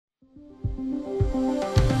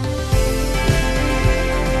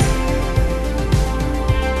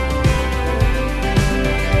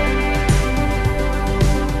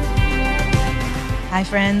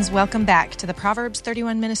friends. Welcome back to the Proverbs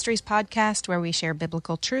 31 Ministries podcast, where we share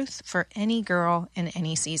biblical truth for any girl in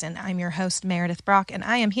any season. I'm your host, Meredith Brock, and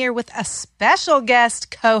I am here with a special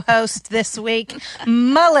guest co-host this week,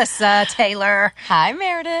 Melissa Taylor. Hi,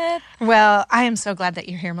 Meredith. Well, I am so glad that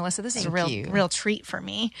you're here, Melissa. This is a real treat for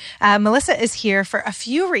me. Melissa is here for a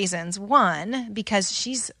few reasons. One, because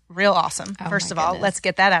she's real awesome. First of all, let's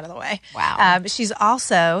get that out of the way. Wow. She's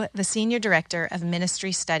also the Senior Director of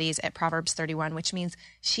Ministry Studies at Proverbs 31, which means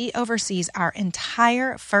she oversees our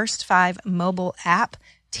entire First Five mobile app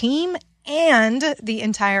team and the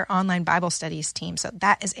entire online Bible studies team. So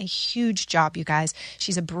that is a huge job, you guys.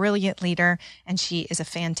 She's a brilliant leader, and she is a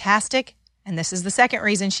fantastic, and this is the second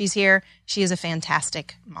reason she's here, she is a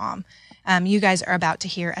fantastic mom. You guys are about to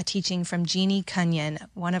hear a teaching from Jeannie Cunnion,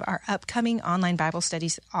 one of our upcoming online Bible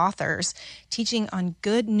studies authors, teaching on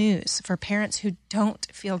good news for parents who don't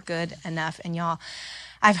feel good enough. And y'all,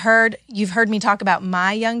 you've heard me talk about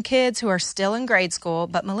my young kids who are still in grade school,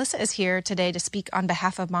 but Melissa is here today to speak on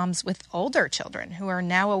behalf of moms with older children who are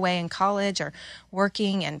now away in college or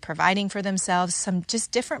working and providing for themselves, some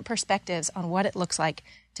just different perspectives on what it looks like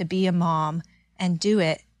to be a mom and do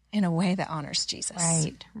it in a way that honors Jesus.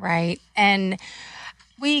 Right. And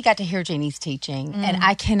we got to hear Jeannie's teaching, and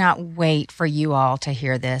I cannot wait for you all to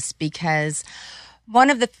hear this because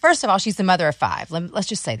first of all, she's the mother of five. Let's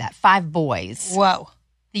just say that. 5 boys. Whoa.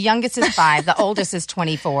 The youngest is 5, the oldest is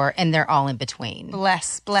 24, and they're all in between.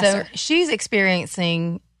 Bless so her. She's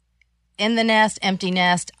experiencing in the nest, empty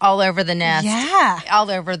nest, all over the nest. Yeah.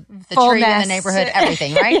 All over the Full tree nest. in the neighborhood,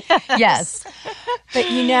 everything, right? Yes.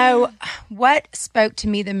 But you know, what spoke to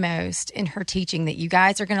me the most in her teaching that you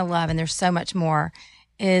guys are going to love, and there's so much more,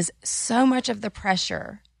 is so much of the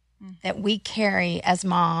pressure that we carry as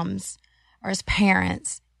moms or as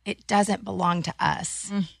parents, it doesn't belong to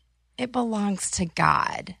us. It belongs to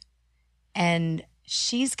God. And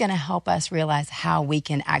she's going to help us realize how we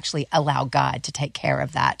can actually allow God to take care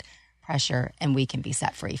of that pressure, and we can be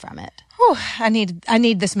set free from it. Whew, I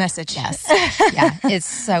need this message. Yes. Yeah, it's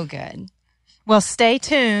so good. Well, stay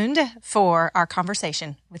tuned for our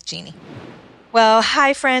conversation with Jeannie. Well,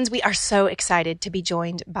 hi, friends. We are so excited to be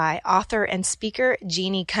joined by author and speaker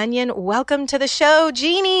Jeannie Cunnion. Welcome to the show,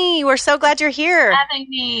 Jeannie. We're so glad you're here. Having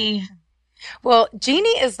me. Well,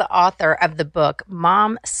 Jeannie is the author of the book,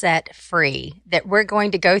 Mom Set Free, that we're going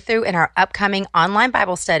to go through in our upcoming online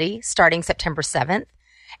Bible study starting September 7th.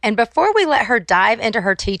 And before we let her dive into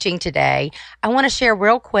her teaching today, I want to share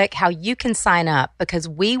real quick how you can sign up because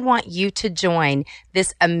we want you to join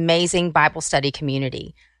this amazing Bible study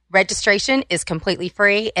community. Registration is completely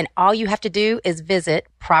free, and all you have to do is visit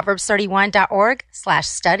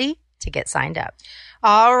proverbs31.org/study to get signed up.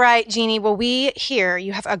 All right, Jeannie. Well, we hear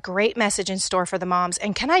you have a great message in store for the moms.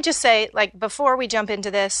 And can I just say, before we jump into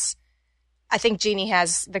this, I think Jeannie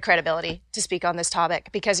has the credibility to speak on this topic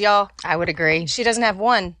because, y'all, I would agree. She doesn't have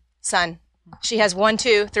one son. She has 1,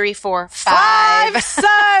 2, 3, 4, 5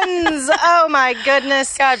 sons. Oh, my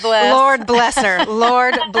goodness. God bless. Lord bless her.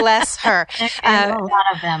 Lord bless her. A lot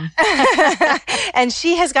of them. And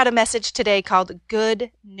she has got a message today called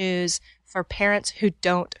Good News for Parents Who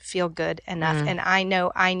Don't Feel Good Enough. And I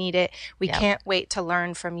know I need it. We can't wait to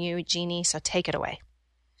learn from you, Jeannie. So take it away.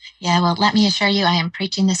 Yeah, well, let me assure you, I am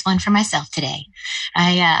preaching this one for myself today.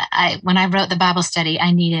 When I wrote the Bible study, I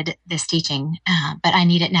needed this teaching, but I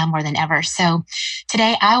need it now more than ever. So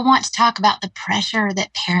today I want to talk about the pressure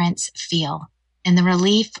that parents feel and the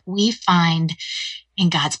relief we find in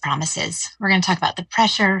God's promises. We're going to talk about the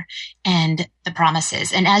pressure and the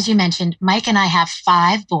promises. And as you mentioned, Mike and I have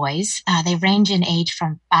 5 boys. They range in age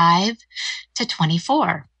from 5 to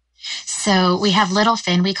 24. So we have little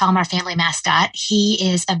Finn. We call him our family mascot. He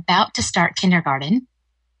is about to start kindergarten.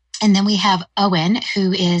 And then we have Owen,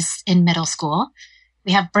 who is in middle school.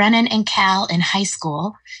 We have Brennan and Cal in high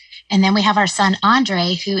school. And then we have our son,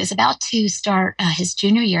 Andre, who is about to start his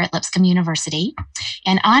junior year at Lipscomb University.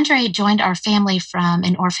 And Andre joined our family from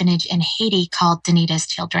an orphanage in Haiti called Danita's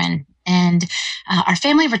Children. And our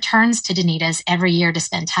family returns to Danita's every year to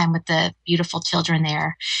spend time with the beautiful children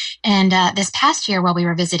there. And this past year, while we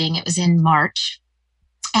were visiting, it was in March,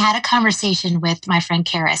 I had a conversation with my friend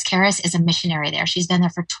Karis. Karis is a missionary there. She's been there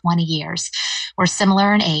for 20 years. We're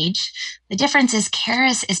similar in age. The difference is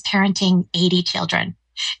Karis is parenting 80 children,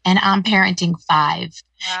 and I'm parenting 5.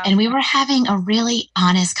 Wow. And we were having a really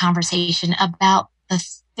honest conversation about the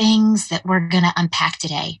things that we're going to unpack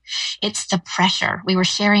today. It's the pressure. We were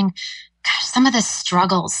sharing some of the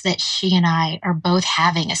struggles that she and I are both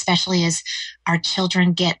having, especially as our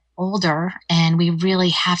children get older and we really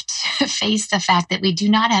have to face the fact that we do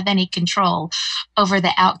not have any control over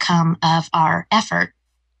the outcome of our effort.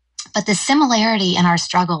 But the similarity in our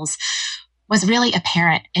struggles was really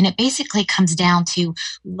apparent. And it basically comes down to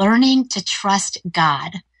learning to trust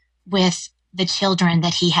God with the children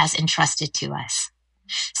that he has entrusted to us.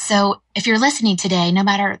 So if you're listening today, no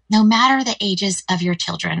matter the ages of your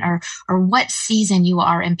children or what season you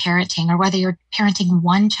are in parenting, or whether you're parenting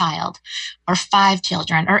one child or 5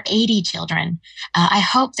 children or 80 children, I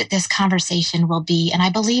hope that this conversation will be, and I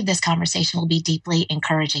believe this conversation will be deeply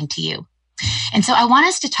encouraging to you. And so I want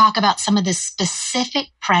us to talk about some of the specific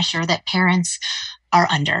pressure that parents are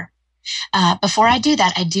under. Before I do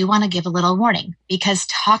that, I do want to give a little warning, because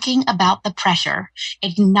talking about the pressure,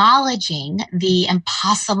 acknowledging the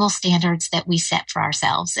impossible standards that we set for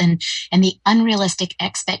ourselves and the unrealistic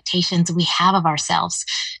expectations we have of ourselves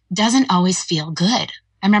doesn't always feel good.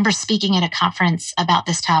 I remember speaking at a conference about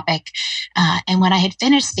this topic, and when I had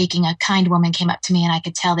finished speaking, a kind woman came up to me, and I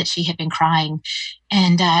could tell that she had been crying.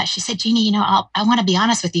 And she said, Jeannie, I want to be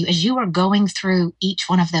honest with you. As you were going through each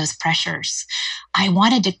one of those pressures, I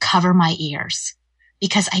wanted to cover my ears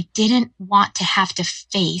because I didn't want to have to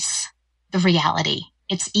face the reality.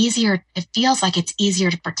 It feels like it's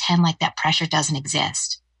easier to pretend like that pressure doesn't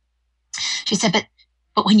exist. She said,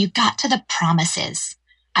 but when you got to the promises,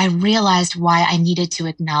 I realized why I needed to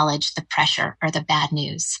acknowledge the pressure or the bad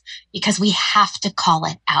news, because we have to call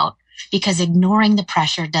it out, because ignoring the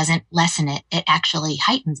pressure doesn't lessen it. It actually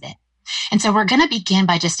heightens it. And so we're going to begin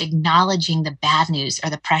by just acknowledging the bad news or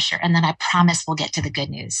the pressure. And then I promise we'll get to the good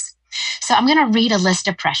news. So I'm going to read a list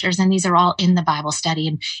of pressures, and these are all in the Bible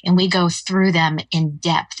study, and we go through them in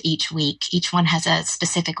depth each week. Each one has a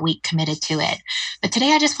specific week committed to it. But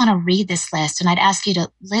today I just want to read this list, and I'd ask you to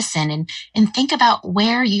listen and think about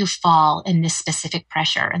where you fall in this specific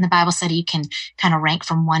pressure. In the Bible study, you can kind of rank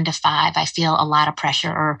from 1 to 5. I feel a lot of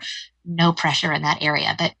pressure or no pressure in that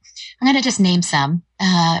area, but I'm going to just name some.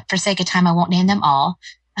 For sake of time, I won't name them all,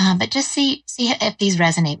 but just see if these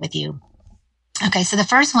resonate with you. Okay, so the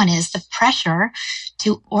first one is the pressure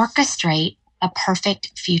to orchestrate a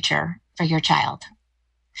perfect future for your child.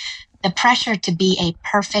 The pressure to be a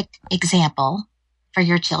perfect example for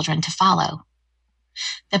your children to follow.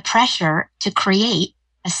 The pressure to create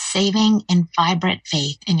a saving and vibrant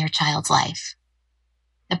faith in your child's life.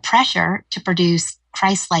 The pressure to produce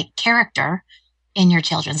Christ-like character in your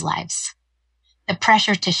children's lives. The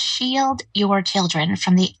pressure to shield your children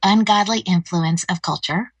from the ungodly influence of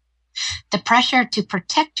culture. The pressure to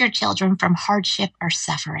protect your children from hardship or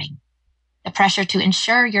suffering. The pressure to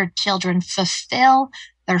ensure your children fulfill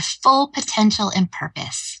their full potential and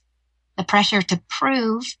purpose. The pressure to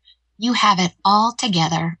prove you have it all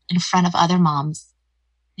together in front of other moms.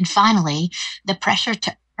 And finally, the pressure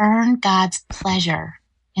to earn God's pleasure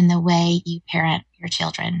in the way you parent your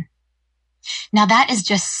children. Now that is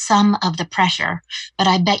just some of the pressure, but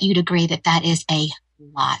I bet you'd agree that that is a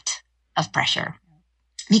lot of pressure.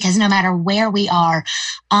 Because no matter where we are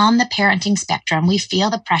on the parenting spectrum, we feel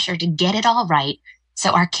the pressure to get it all right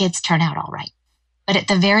so our kids turn out all right. But at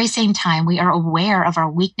the very same time, we are aware of our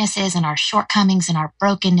weaknesses and our shortcomings and our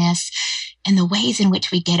brokenness and the ways in which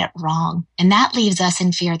we get it wrong. And that leaves us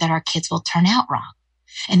in fear that our kids will turn out wrong.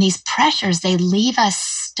 And these pressures, they leave us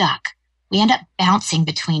stuck. We end up bouncing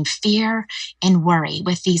between fear and worry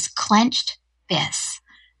with these clenched fists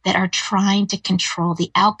that are trying to control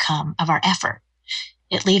the outcome of our effort.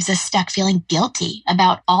 It leaves us stuck feeling guilty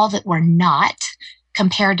about all that we're not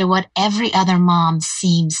compared to what every other mom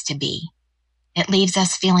seems to be. It leaves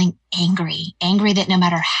us feeling angry that no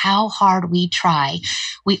matter how hard we try,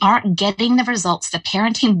 we aren't getting the results the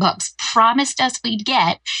parenting books promised us we'd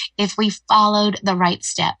get if we followed the right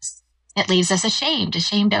steps. It leaves us ashamed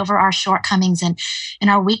over our shortcomings and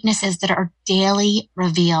our weaknesses that are daily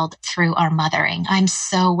revealed through our mothering. I'm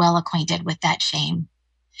so well acquainted with that shame.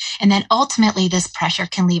 And then ultimately, this pressure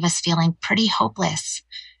can leave us feeling pretty hopeless,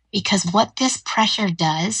 because what this pressure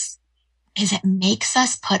does is it makes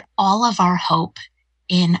us put all of our hope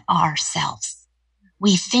in ourselves.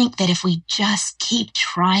 We think that if we just keep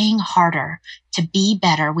trying harder to be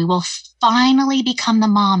better, we will finally become the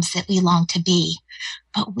moms that we long to be.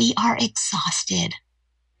 But we are exhausted.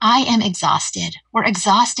 I am exhausted. We're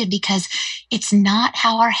exhausted because it's not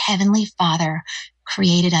how our Heavenly Father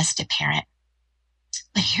created us to parent.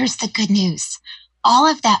 But here's the good news. All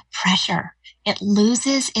of that pressure, it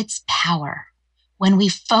loses its power when we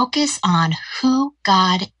focus on who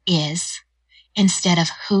God is instead of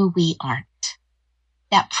who we aren't.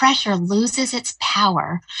 That pressure loses its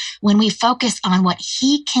power when we focus on what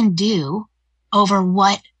He can do over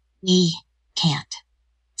what we can't.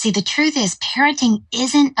 See, the truth is, parenting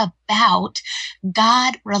isn't about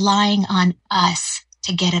God relying on us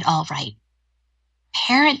to get it all right.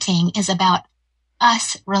 Parenting is about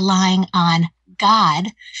us relying on God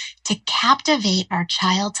to captivate our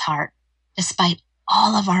child's heart despite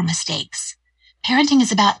all of our mistakes. Parenting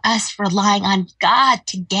is about us relying on God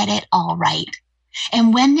to get it all right.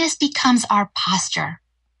 And when this becomes our posture,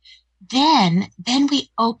 then we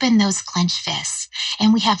open those clenched fists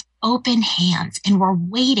and we have open hands and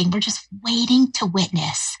we're just waiting to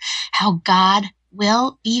witness how God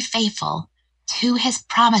will be faithful to his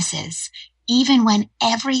promises, even when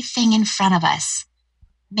everything in front of us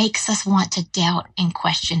makes us want to doubt and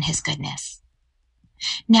question his goodness.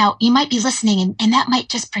 Now, you might be listening and that might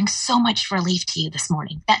just bring so much relief to you this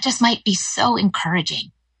morning. That just might be so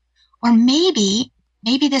encouraging. Or maybe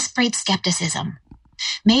this breeds skepticism.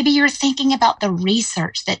 Maybe you're thinking about the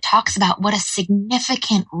research that talks about what a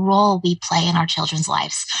significant role we play in our children's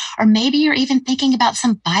lives. Or maybe you're even thinking about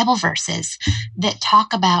some Bible verses that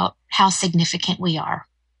talk about how significant we are.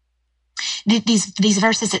 These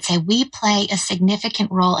verses that say we play a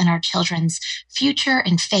significant role in our children's future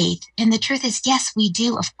and faith. And the truth is, yes, we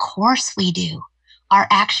do. Of course we do. Our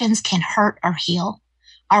actions can hurt or heal.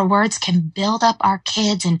 Our words can build up our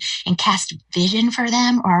kids and cast vision for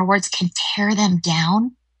them, or our words can tear them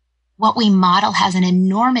down. What we model has an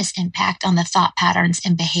enormous impact on the thought patterns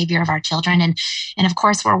and behavior of our children. And of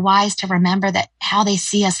course, we're wise to remember that how they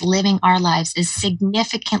see us living our lives is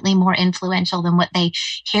significantly more influential than what they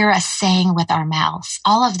hear us saying with our mouths.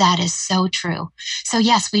 All of that is so true. So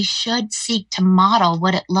yes, we should seek to model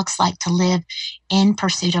what it looks like to live in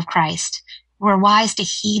pursuit of Christ. We're wise to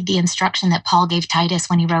heed the instruction that Paul gave Titus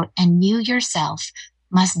when he wrote, "And you yourself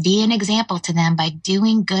must be an example to them by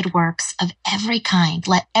doing good works of every kind.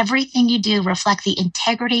 Let everything you do reflect the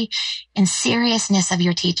integrity and seriousness of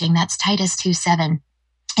your teaching." That's Titus 2:7.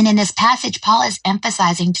 And in this passage, Paul is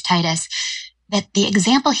emphasizing to Titus that the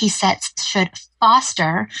example he sets should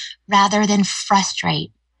foster rather than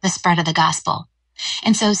frustrate the spread of the gospel.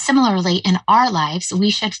 And so similarly, in our lives,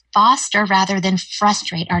 we should foster rather than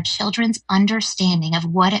frustrate our children's understanding of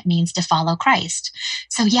what it means to follow Christ.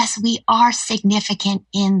 So yes, we are significant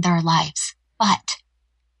in their lives, but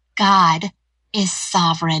God is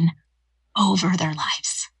sovereign over their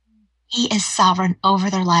lives. He is sovereign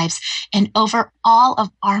over their lives and over all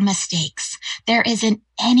of our mistakes. There isn't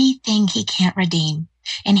anything he can't redeem,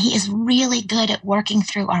 and he is really good at working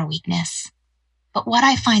through our weakness. But what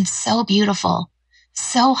I find so beautiful,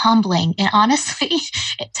 so humbling, and honestly,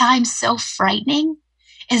 at times so frightening,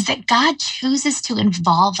 is that God chooses to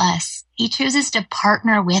involve us. He chooses to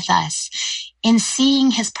partner with us in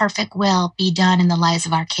seeing his perfect will be done in the lives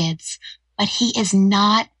of our kids. But he is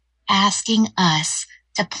not asking us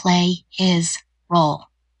to play his role.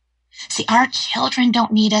 See, our children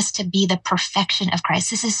don't need us to be the perfection of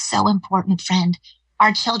Christ. This is so important, friend.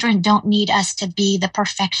 Our children don't need us to be the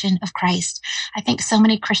perfection of Christ. I think so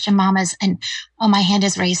many Christian mamas, and my hand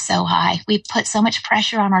is raised so high. We put so much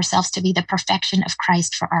pressure on ourselves to be the perfection of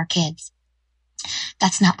Christ for our kids.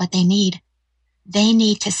 That's not what they need. They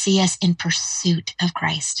need to see us in pursuit of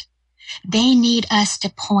Christ. They need us to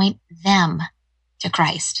point them to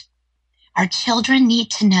Christ. Our children need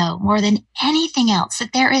to know more than anything else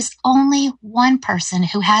that there is only one person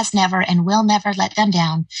who has never and will never let them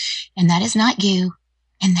down. And that is not you.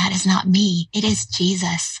 And that is not me. It is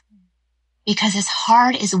Jesus. Because as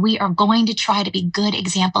hard as we are going to try to be good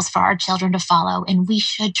examples for our children to follow, and we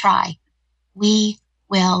should try, we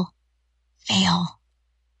will fail.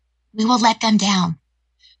 We will let them down.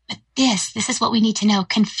 But this is what we need to know.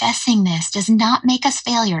 Confessing this does not make us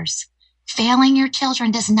failures. Failing your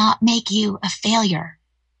children does not make you a failure.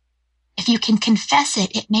 If you can confess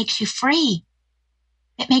it, it makes you free.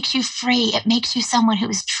 It makes you free. It makes you someone who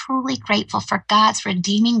is truly grateful for God's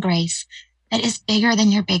redeeming grace that is bigger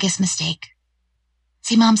than your biggest mistake.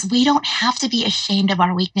 See, moms, we don't have to be ashamed of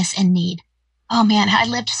our weakness and need. Oh man, I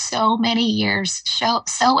lived so many years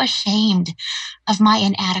so ashamed of my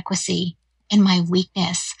inadequacy and my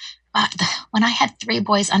weakness. When I had 3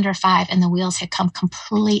 boys under 5 and the wheels had come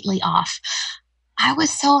completely off, I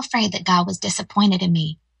was so afraid that God was disappointed in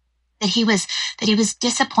me. That he was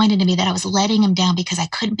disappointed in me, that I was letting him down because I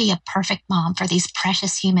couldn't be a perfect mom for these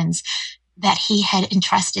precious humans that he had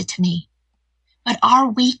entrusted to me. But our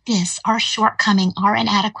weakness, our shortcoming, our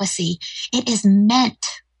inadequacy, it is meant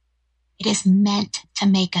to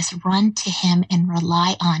make us run to him and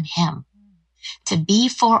rely on him. To be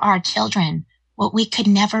for our children what we could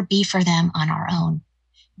never be for them on our own.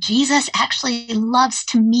 Jesus actually loves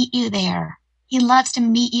to meet you there. He loves to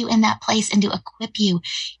meet you in that place and to equip you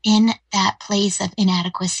in that place of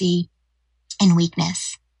inadequacy and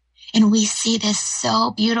weakness. And we see this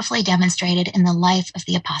so beautifully demonstrated in the life of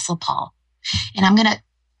the Apostle Paul. And I'm going to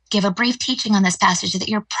give a brief teaching on this passage that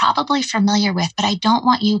you're probably familiar with, but I don't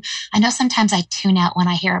want you, I know sometimes I tune out when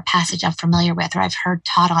I hear a passage I'm familiar with or I've heard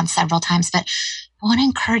taught on several times, but I want to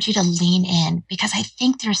encourage you to lean in because I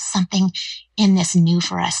think there's something in this new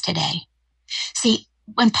for us today. See,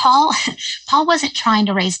 when Paul wasn't trying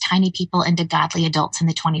to raise tiny people into godly adults in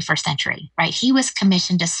the 21st century, right? He was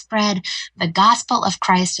commissioned to spread the gospel of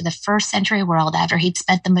Christ to the first century world after he'd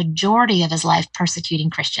spent the majority of his life persecuting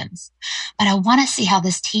Christians. But I want to see how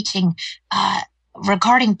this teaching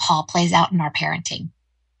regarding Paul plays out in our parenting.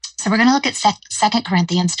 So we're going to look at 2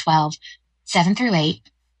 Corinthians 12, 7 through 8.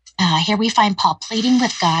 Here we find Paul pleading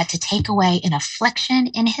with God to take away an affliction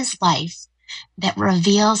in his life that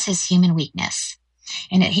reveals his human weakness.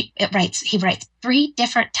 And he writes 3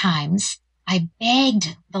 different times, I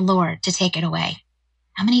begged the Lord to take it away.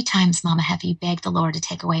 How many times, Mama, have you begged the Lord to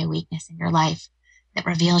take away a weakness in your life that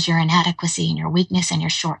reveals your inadequacy and your weakness and your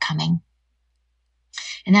shortcoming?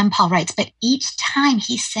 And then Paul writes, but each time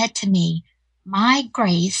he said to me, my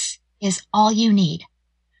grace is all you need.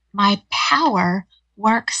 My power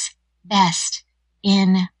works best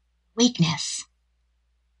in weakness.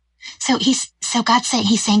 So he's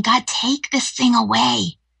saying, God, take this thing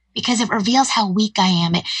away because it reveals how weak I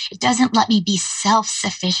am. It doesn't let me be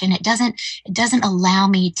self-sufficient. It doesn't allow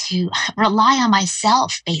me to rely on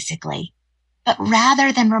myself, basically. But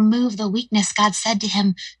rather than remove the weakness, God said to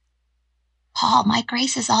him, Paul, my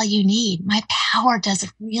grace is all you need. My power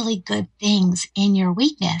does really good things in your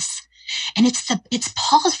weakness. And it's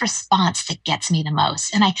Paul's response that gets me the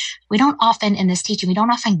most. And we don't often in this teaching, we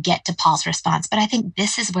don't often get to Paul's response, but I think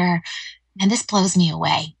this is where, and this blows me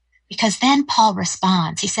away because then Paul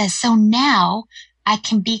responds. He says, so now I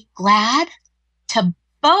can be glad to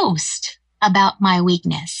boast about my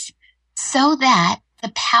weakness so that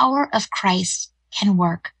the power of Christ can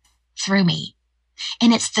work through me.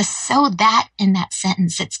 And it's the so that in that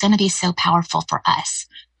sentence that's going to be so powerful for us.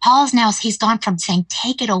 He's gone from saying,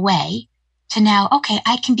 take it away to now, okay,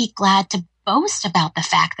 I can be glad to boast about the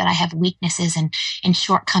fact that I have weaknesses and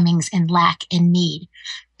shortcomings and lack and need.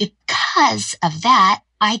 Because of that,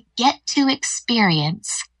 I get to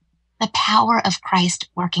experience the power of Christ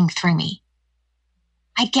working through me.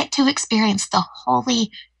 I get to experience the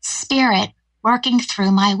Holy Spirit working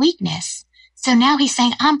through my weakness. So now he's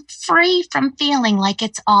saying, I'm free from feeling like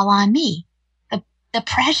it's all on me. The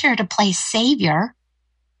pressure to play savior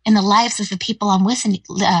in the lives of the people I'm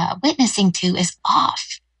witnessing to is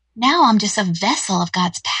off. Now I'm just a vessel of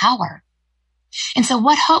God's power. And so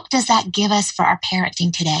what hope does that give us for our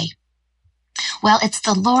parenting today? Well, it's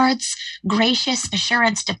the Lord's gracious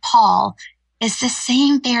assurance to Paul is the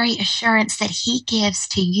same very assurance that he gives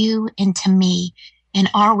to you and to me in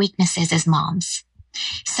our weaknesses as moms.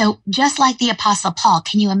 So just like the Apostle Paul,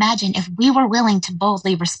 can you imagine if we were willing to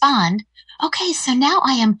boldly respond, okay, so now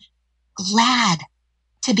I am glad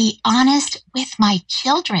to be honest with my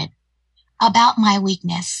children about my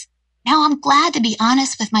weakness. Now I'm glad to be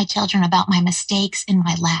honest with my children about my mistakes and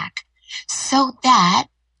my lack so that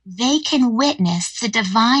they can witness the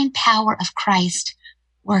divine power of Christ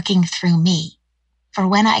working through me. For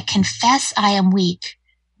when I confess I am weak,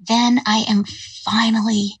 then I am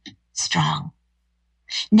finally strong.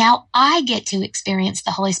 Now I get to experience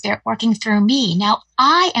the Holy Spirit working through me. Now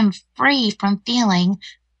I am free from feeling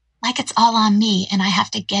like it's all on me and I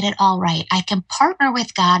have to get it all right. I can partner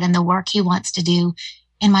with God in the work he wants to do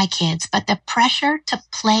in my kids, but the pressure to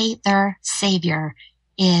play their savior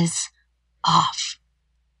is off.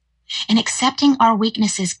 And accepting our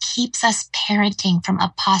weaknesses keeps us parenting from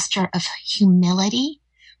a posture of humility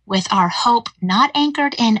with our hope not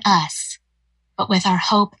anchored in us, but with our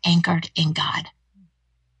hope anchored in God.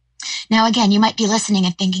 Now, again, you might be listening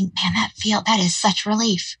and thinking, man, that is such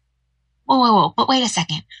relief. Whoa. But wait a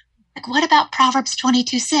second. Like, what about Proverbs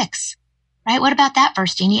 22:6, right? What about that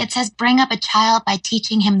verse, Jeannie? It says, bring up a child by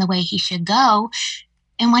teaching him the way he should go.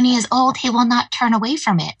 And when he is old, he will not turn away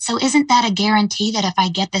from it. So isn't that a guarantee that if I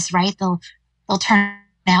get this right, they'll turn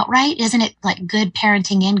out right? Isn't it like good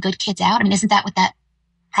parenting in, good kids out? I mean, isn't that what that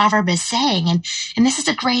proverb is saying? And this is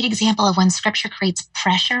a great example of when scripture creates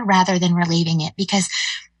pressure rather than relieving it, because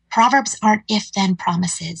Proverbs aren't if-then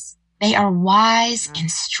promises. They are wise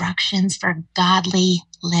instructions for godly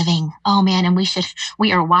living. Oh man, and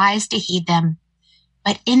we are wise to heed them.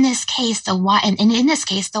 But in this case, the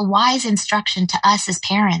wise instruction to us as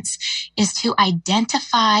parents is to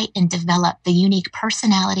identify and develop the unique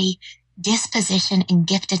personality, disposition, and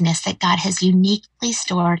giftedness that God has uniquely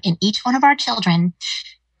stored in each one of our children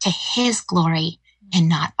to his glory and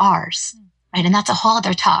not ours. Right? And that's a whole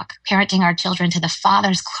other talk, parenting our children to the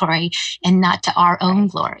Father's glory and not to our own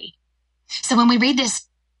glory. So when we read this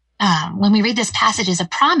when we read this passage as a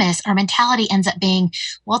promise, our mentality ends up being,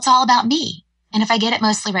 well, it's all about me. And if I get it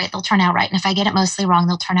mostly right, they'll turn out right. And if I get it mostly wrong,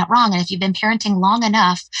 they'll turn out wrong. And if you've been parenting long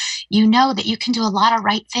enough, you know that you can do a lot of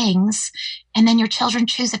right things, and then your children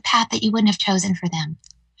choose a path that you wouldn't have chosen for them.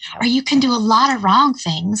 Or you can do a lot of wrong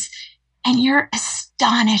things, and you're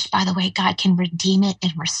astonished by the way God can redeem it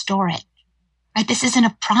and restore it. Right? This isn't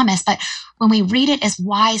a promise, but when we read it as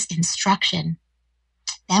wise instruction,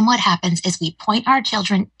 then what happens is we point our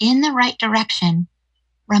children in the right direction,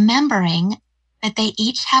 remembering that they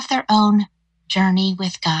each have their own journey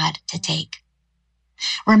with God to take.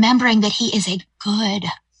 Remembering that He is a good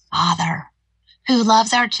Father who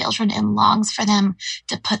loves our children and longs for them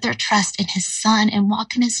to put their trust in His Son and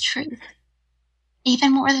walk in His truth,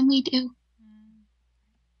 even more than we do.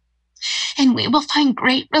 And we will find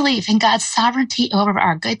great relief in God's sovereignty over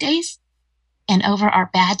our good days and over our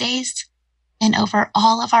bad days and over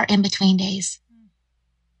all of our in-between days.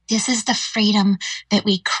 This is the freedom that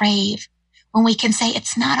we crave when we can say,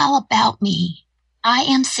 it's not all about me. I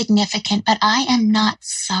am significant, but I am not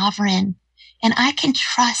sovereign. And I can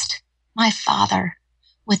trust my Father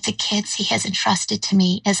with the kids He has entrusted to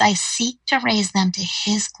me as I seek to raise them to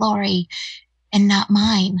His glory and not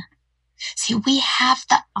mine. See, we have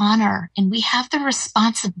the honor and we have the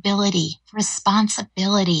responsibility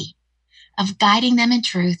of guiding them in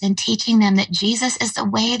truth and teaching them that Jesus is the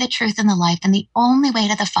way, the truth, and the life, and the only way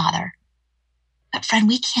to the Father. But friend,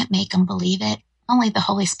 we can't make them believe it. Only the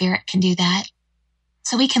Holy Spirit can do that.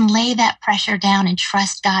 So we can lay that pressure down and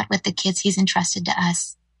trust God with the kids He's entrusted to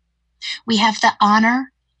us. We have the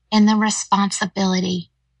honor and the responsibility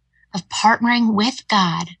of partnering with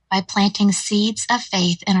God by planting seeds of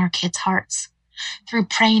faith in our kids' hearts through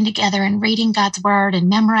praying together and reading God's word and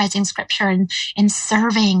memorizing scripture and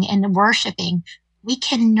serving and worshiping. We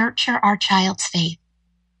can nurture our child's faith.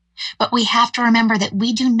 But we have to remember that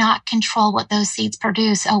we do not control what those seeds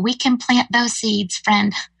produce. Oh, we can plant those seeds,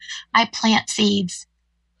 friend. I plant seeds,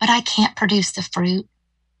 but I can't produce the fruit.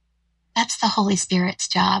 That's the Holy Spirit's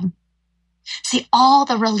job. See, all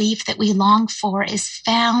the relief that we long for is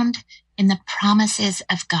found in the promises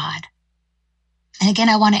of God. And again,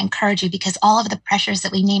 I want to encourage you, because all of the pressures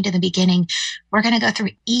that we named in the beginning, we're going to go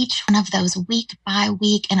through each one of those week by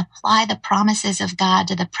week and apply the promises of God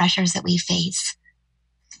to the pressures that we face.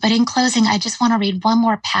 But in closing, I just want to read one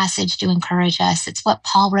more passage to encourage us. It's what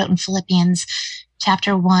Paul wrote in Philippians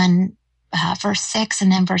chapter 1, verse 6,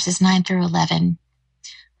 and then verses 9 through 11.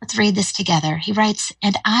 Let's read this together. He writes,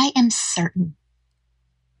 "And I am certain,"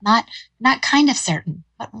 not kind of certain,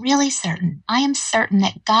 but really certain. "I am certain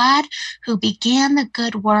that God, who began the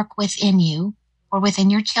good work within you," or within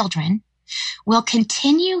your children, "will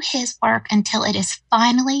continue His work until it is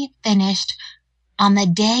finally finished on the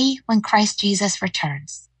day when Christ Jesus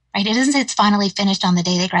returns." Right? It doesn't say it's finally finished on the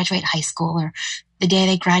day they graduate high school or the day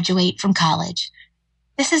they graduate from college.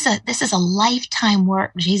 This is a lifetime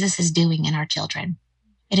work Jesus is doing in our children.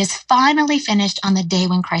 It is finally finished on the day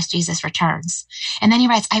when Christ Jesus returns. And then he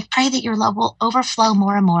writes, "I pray that your love will overflow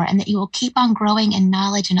more and more and that you will keep on growing in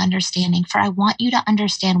knowledge and understanding, for I want you to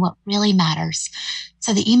understand what really matters,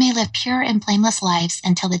 so that you may live pure and blameless lives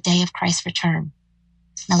until the day of Christ's return."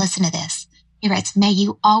 Now listen to this. He writes, "May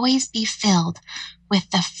you always be filled with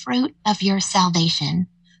the fruit of your salvation,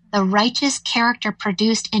 the righteous character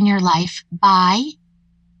produced in your life by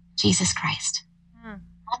Jesus Christ."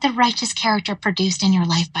 Not the righteous character produced in your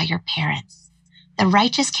life by your parents. The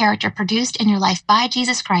righteous character produced in your life by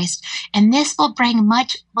Jesus Christ. And this will bring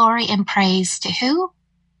much glory and praise to who?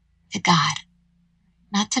 To God.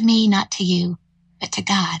 Not to me, not to you, but to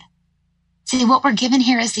God. See, what we're given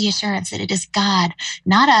here is the assurance that it is God,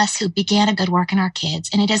 not us, who began a good work in our kids.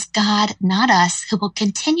 And it is God, not us, who will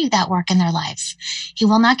continue that work in their lives. He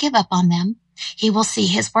will not give up on them. He will see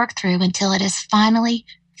His work through until it is finally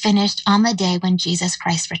finished on the day when Jesus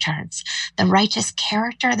Christ returns. The righteous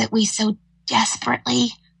character that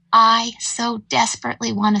I so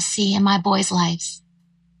desperately want to see in my boys' lives.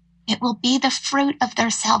 It will be the fruit of their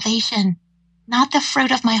salvation, not the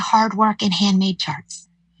fruit of my hard work and handmade charts.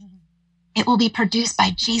 It will be produced by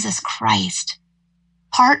Jesus Christ.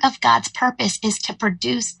 Part of God's purpose is to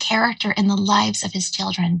produce character in the lives of His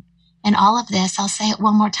children. And all of this, I'll say it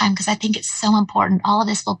one more time because I think it's so important. All of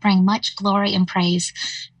this will bring much glory and praise,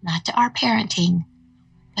 not to our parenting,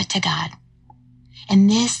 but to God. And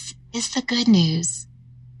this is the good news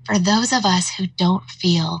for those of us who don't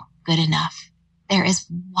feel good enough. There is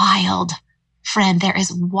wild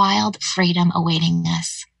freedom awaiting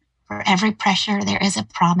us. For every pressure, there is a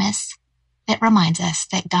promise that reminds us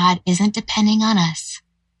that God isn't depending on us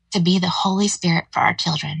to be the Holy Spirit for our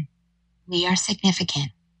children. We are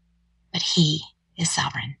significant, but He is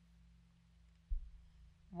sovereign.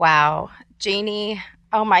 Wow. Jeannie,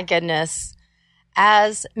 oh my goodness.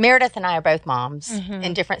 As Meredith and I are both moms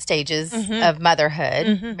in different stages of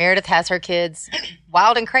motherhood. Meredith has her kids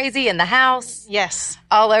wild and crazy in the house. Yes.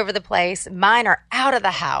 All over the place. Mine are out of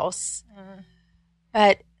the house.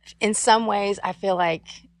 But in some ways, I feel like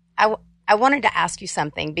I wanted to ask you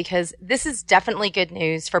something, because this is definitely good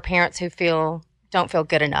news for parents who don't feel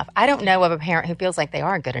good enough. I don't know of a parent who feels like they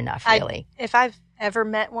aren't good enough, really. If I've ever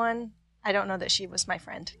met one, I don't know that she was my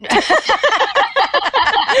friend.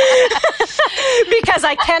 Because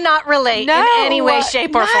I cannot relate in any way,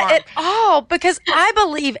 shape, or form. Not at all, because I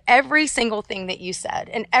believe every single thing that you said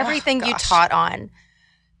and everything you taught on.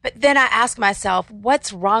 But then I ask myself,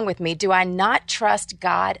 what's wrong with me? Do I not trust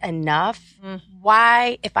God enough?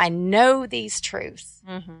 Why, if I know these truths,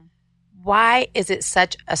 why is it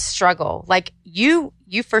such a struggle? Like you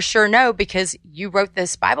for sure know, because you wrote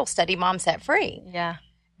this Bible study, Mom Set Free. Yeah.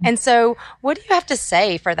 And so what do you have to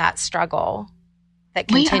say for that struggle that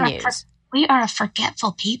continues? We are a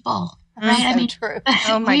forgetful people, right? So true.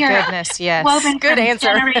 Oh my goodness, yes. Good answer.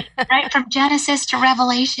 Right, from Genesis to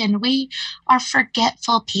Revelation, we are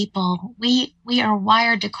forgetful people. We are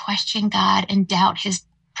wired to question God and doubt his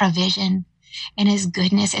provision and his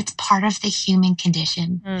goodness. It's part of the human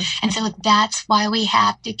condition. And so that's why we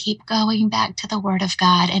have to keep going back to the Word of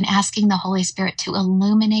God and asking the Holy Spirit to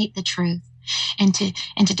illuminate the truth and to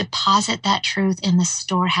deposit that truth in the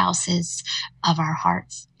storehouses of our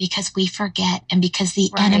hearts, because we forget, and because the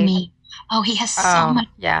enemy, he has so much,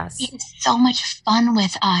 he has so much fun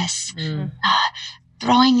with us,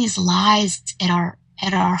 throwing these lies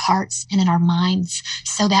at our hearts and in our minds,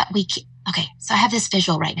 so that so I have this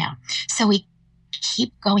visual right now. So we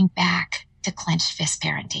keep going back to clenched fist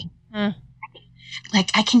parenting. Like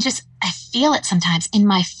I feel it sometimes in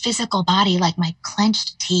my physical body, like my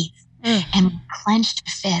clenched teeth and clenched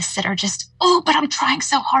fists that are just, but I'm trying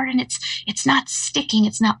so hard and it's not sticking.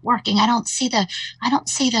 It's not working. I don't see the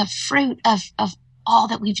fruit of all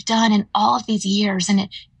that we've done in all of these years. And it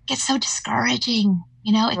gets so discouraging,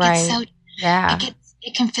 it gets so,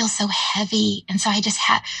 it can feel so heavy. And so I just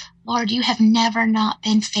Lord, you have never not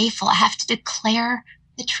been faithful. I have to declare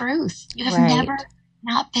the truth. You have never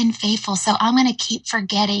not been faithful. So I'm going to keep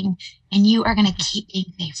forgetting, and you are going to keep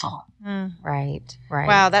being faithful. Right.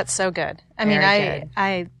 Wow, that's so good. I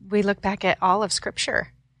mean, we look back at all of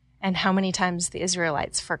Scripture and how many times the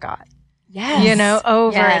Israelites forgot. Yes.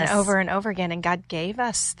 Over and over and over again. And God gave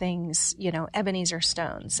us things, Ebenezer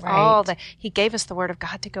stones, he gave us the Word of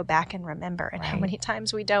God to go back and remember. And how many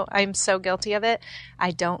times we don't. I'm so guilty of it.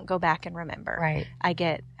 I don't go back and remember. Right. I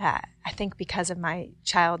get, I think because of my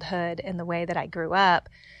childhood and the way that I grew up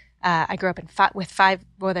with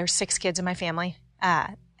there's 6 kids in my family.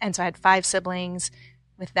 And so I had 5 siblings.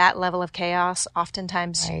 With that level of chaos,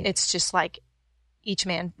 oftentimes it's just like, each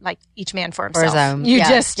man for himself. His own.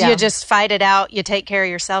 You just fight it out. You take care of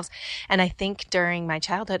yourselves. And I think during my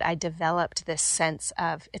childhood, I developed this sense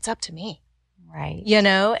of it's up to me. Right.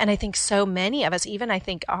 And I think so many of us, even I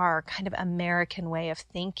think our kind of American way of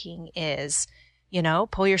thinking is,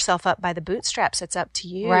 pull yourself up by the bootstraps. It's up to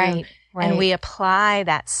you. Right. And we apply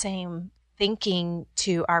that same thinking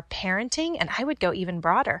to our parenting. And I would go even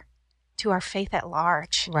broader, to our faith at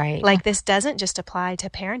large. Right. Like this doesn't just apply to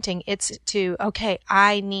parenting. It's to,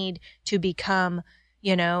 I need to become,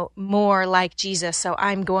 more like Jesus. So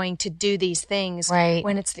I'm going to do these things. Right.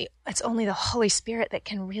 When it's only the Holy Spirit that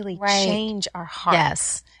can really change our hearts.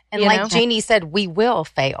 Yes. And like Jeannie said, we will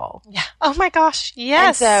fail. Yeah. Oh my gosh.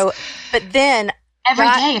 Yes. And so, but then every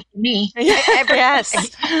day for me. Yes.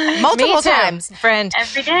 Multiple times. Friend.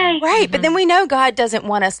 Every day. Right. But then we know God doesn't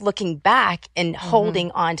want us looking back and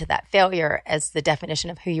holding on to that failure as the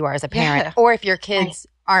definition of who you are as a parent. Yeah. Or if your kids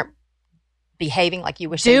aren't behaving like you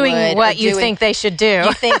wish they would. Doing what you think they should do.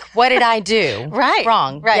 You think, what did I do? Right.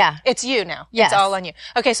 Wrong. Right. Yeah. It's you now. Yes. It's all on you.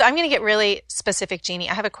 Okay. So I'm going to get really specific, Jeannie.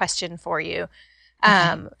 I have a question for you.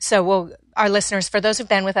 So our listeners, for those who've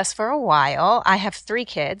been with us for a while, I have 3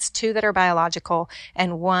 kids, 2 that are biological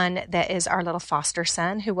and 1 that is our little foster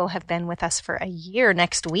son who will have been with us for a year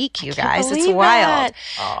next week, you guys. It's wild.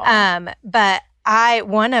 But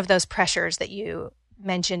one of those pressures that you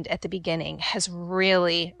mentioned at the beginning has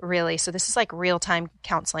really, really, so this is like real-time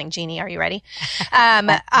counseling. Jeannie, are you ready?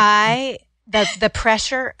 The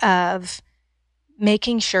pressure of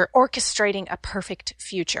making sure, orchestrating a perfect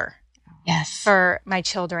future. Yes. For my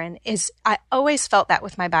children I always felt that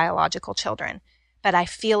with my biological children, but I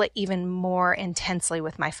feel it even more intensely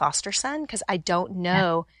with my foster son because I don't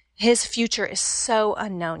know his future is so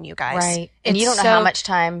unknown, you guys. Right. And you don't know how much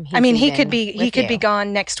time he could be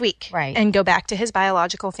gone next week, right, and go back to his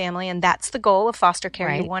biological family. And that's the goal of foster care.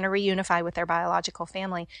 Right. You want to reunify with their biological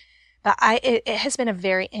family. But it has been a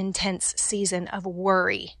very intense season of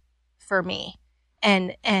worry for me.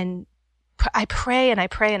 And I pray and I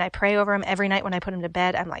pray and I pray over him every night when I put him to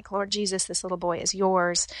bed. I'm like, Lord Jesus, this little boy is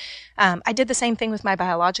yours. I did the same thing with my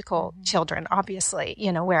biological children, obviously,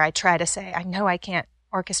 where I try to say, I know I can't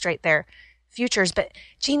orchestrate their futures, but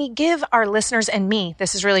Jeannie, give our listeners and me,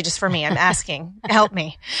 this is really just for me, I'm asking, help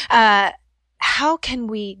me. How can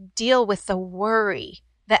we deal with the worry,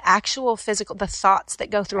 the actual physical, the thoughts that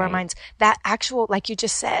go through our minds, that actual, like you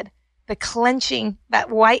just said, the clenching, that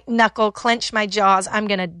white knuckle, clench my jaws. I'm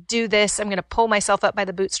going to do this. I'm going to pull myself up by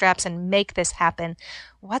the bootstraps and make this happen.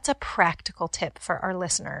 What's a practical tip for our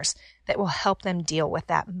listeners that will help them deal with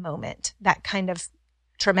that moment, that kind of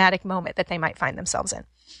traumatic moment that they might find themselves in?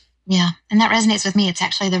 Yeah. And that resonates with me. It's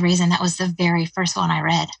actually the reason that was the very first one I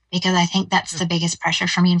read, because I think that's the biggest pressure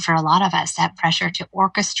for me and for a lot of us, that pressure to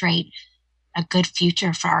orchestrate a good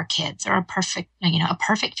future for our kids, or a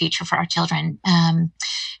perfect future for our children.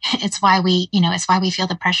 It's why we feel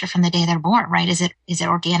the pressure from the day they're born, right? Is it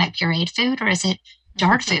organic pureed food, or is it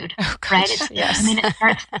jarred food, right? Yes. I mean,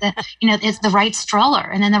 it's the right stroller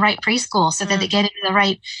and then the right preschool so that they get into the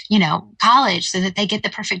right, college, so that they get the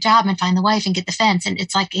perfect job and find the wife and get the fence. And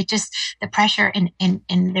it's like, the pressure and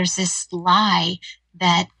there's this lie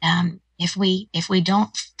that, if we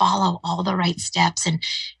don't follow all the right steps, and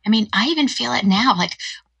I mean, I even feel it now, like,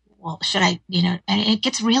 well, should I, and it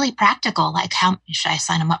gets really practical. Like, how should I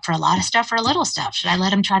sign them up for a lot of stuff or a little stuff? Should I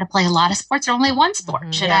let them try to play a lot of sports or only one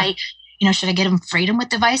sport? Should I get them freedom with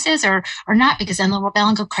devices or not? Because then they'll rebel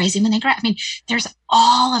and go crazy when they grow up. I mean, there's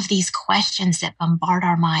all of these questions that bombard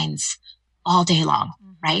our minds all day long,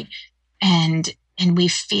 right? And we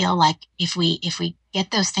feel like if we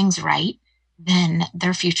get those things right, then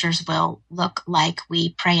their futures will look like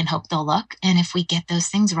we pray and hope they'll look. And if we get those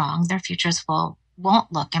things wrong, their futures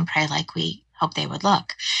won't look and pray like we hope they would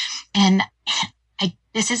look. And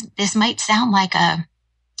this might sound like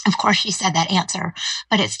of course she said that answer,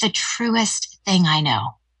 but it's the truest thing I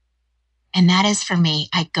know. And that is, for me,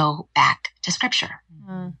 I go back to scripture.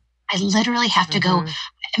 Mm-hmm. I literally have to go.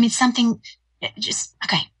 I mean,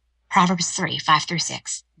 Proverbs 3,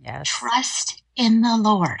 5-6. Yes. Trust in the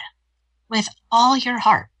Lord with all your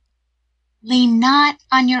heart. Lean not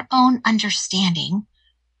on your own understanding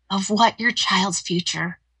of what your child's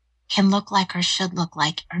future can look like or should look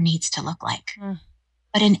like or needs to look like.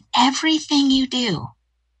 But in everything you do,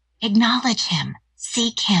 acknowledge him,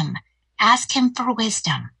 seek him, ask him for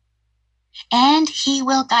wisdom, and he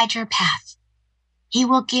will guide your path. He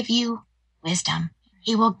will give you wisdom.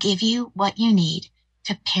 He will give you what you need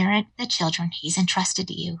to parent the children he's entrusted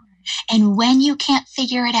to you. And when you can't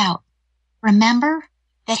figure it out, remember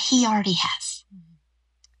that he already has.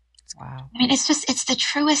 Wow. I mean, it's the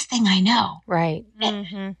truest thing I know. Right.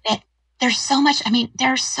 That there's so much. I mean,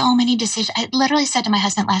 there are so many decisions. I literally said to my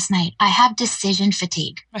husband last night, I have decision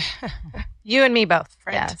fatigue. You and me both,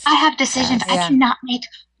 right? Yes. I have decisions. Yes. I cannot make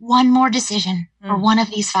one more decision for one of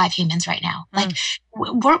these 5 humans right now. Like,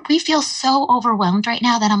 we feel so overwhelmed right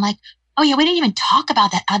now that I'm like, oh yeah, we didn't even talk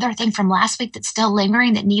about that other thing from last week that's still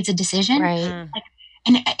lingering that needs a decision. Right. Like,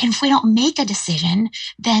 and if we don't make a decision,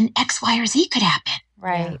 then X, Y, or Z could happen.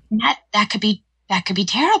 Right. And that could be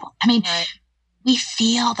terrible. I mean, right. We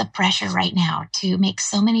feel the pressure right now to make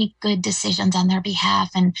so many good decisions on their behalf.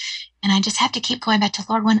 And I just have to keep going back to,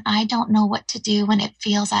 Lord, when I don't know what to do, when it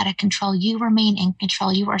feels out of control, you remain in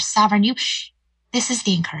control. You are sovereign. This is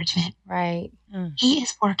the encouragement. Right. He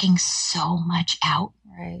is working so much out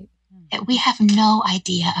Right. that we have no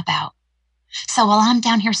idea about. So while I'm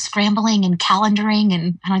down here scrambling and calendaring,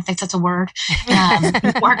 and I don't think that's a word,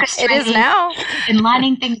 orchestrating It is now, and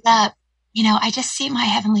lining things up, I just see my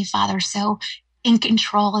Heavenly Father so in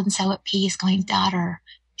control and so at peace, going, daughter,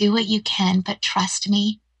 do what you can, but trust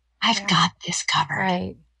me, I've got this covered.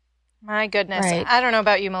 Right. My goodness. Right. I don't know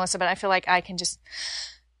about you, Melissa, but I feel like I can just...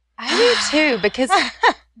 I do too, because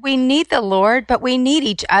we need the Lord, but we need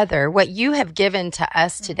each other. What you have given to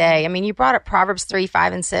us today. I mean, you brought up Proverbs 3,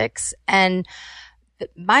 5, and 6. And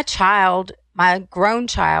my grown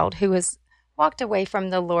child who has walked away from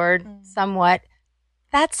the Lord somewhat,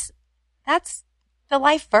 that's the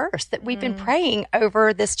life verse that we've been praying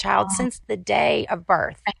over this child since the day of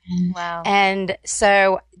birth. Wow. And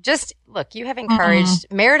so just look, you have encouraged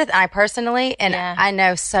Meredith and I personally, and I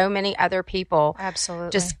know so many other people.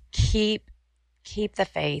 Absolutely. Just keep keep the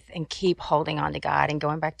faith and keep holding on to God and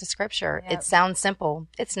going back to Scripture. Yep. It sounds simple.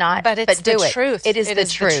 It's not. But it's do the it. truth. It is It the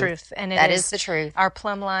is truth. the truth. And that it is the truth. Our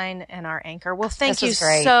plumb line and our anchor. Well, thank This you was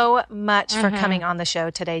great. so much for coming on the show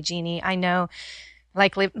today, Jeannie. I know,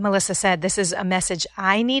 like Melissa said, this is a message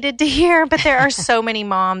I needed to hear, but there are so many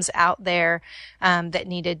moms out there that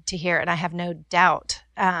needed to hear it. And I have no doubt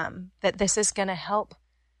that this is going to help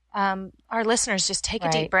our listeners just take a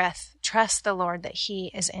deep breath, trust the Lord that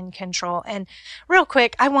He is in control. And real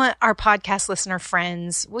quick, I want our podcast listener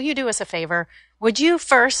friends, will you do us a favor? Would you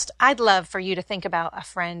first, I'd love for you to think about a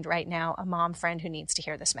friend right now, a mom friend who needs to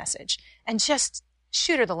hear this message, and just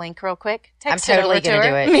shoot her the link real quick. Text I'm totally it over to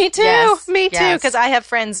her. going to do it. Me too. Yes. Me too. Yes. Because I have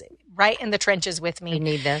friends right in the trenches with me. We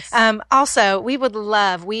need this. Also, we would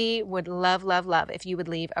love if you would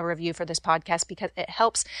leave a review for this podcast, because it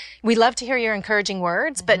helps. We love to hear your encouraging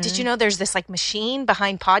words, but did you know there's this like machine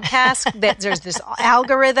behind podcasts that there's this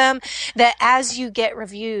algorithm that as you get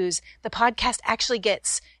reviews, the podcast actually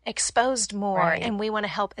gets exposed more. Right. And we want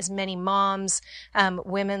to help as many moms,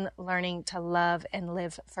 women learning to love and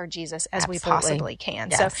live for Jesus as we possibly can.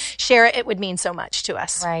 Yes. So share it. It would mean so much to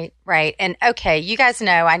us. Right. And okay, you guys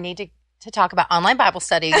know I need to talk about online Bible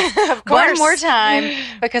studies Of one course. more time,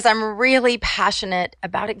 because I'm really passionate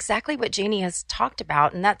about exactly what Jeannie has talked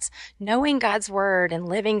about, and that's knowing God's Word and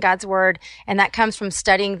living God's Word, and that comes from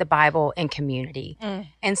studying the Bible in community.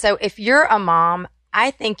 And so if you're a mom,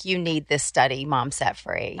 I think you need this study, Mom Set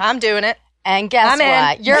Free. I'm doing it. And guess I'm in.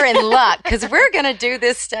 what? You're in luck, because we're going to do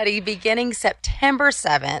this study beginning September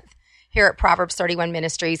 7th here at Proverbs 31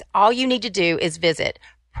 Ministries. All you need to do is visit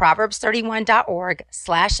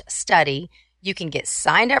proverbs31.org/study. You can get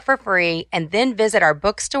signed up for free and then visit our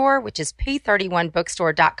bookstore, which is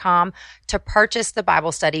p31bookstore.com, to purchase the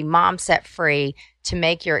Bible study Mom Set Free to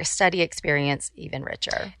make your study experience even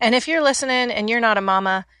richer. And if you're listening and you're not a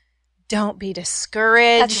mama, don't be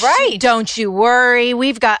discouraged. That's right. Don't you worry.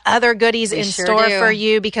 We've got other goodies in sure store do. for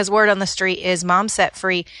you, because word on the street is Mom Set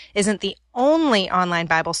Free isn't the only online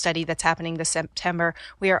Bible study that's happening this September.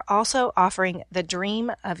 We are also offering The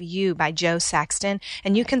Dream of You by Joe Saxton,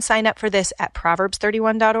 and you can sign up for this at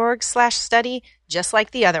proverbs31.org/study, just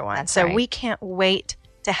like the other one. That's so right. we can't wait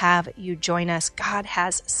to have you join us. God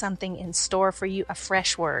has something in store for you, a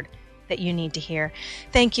fresh word that you need to hear.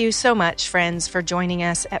 Thank you so much, friends, for joining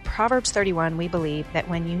us at Proverbs 31. We believe that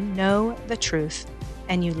when you know the truth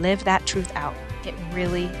and you live that truth out, it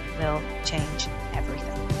really will change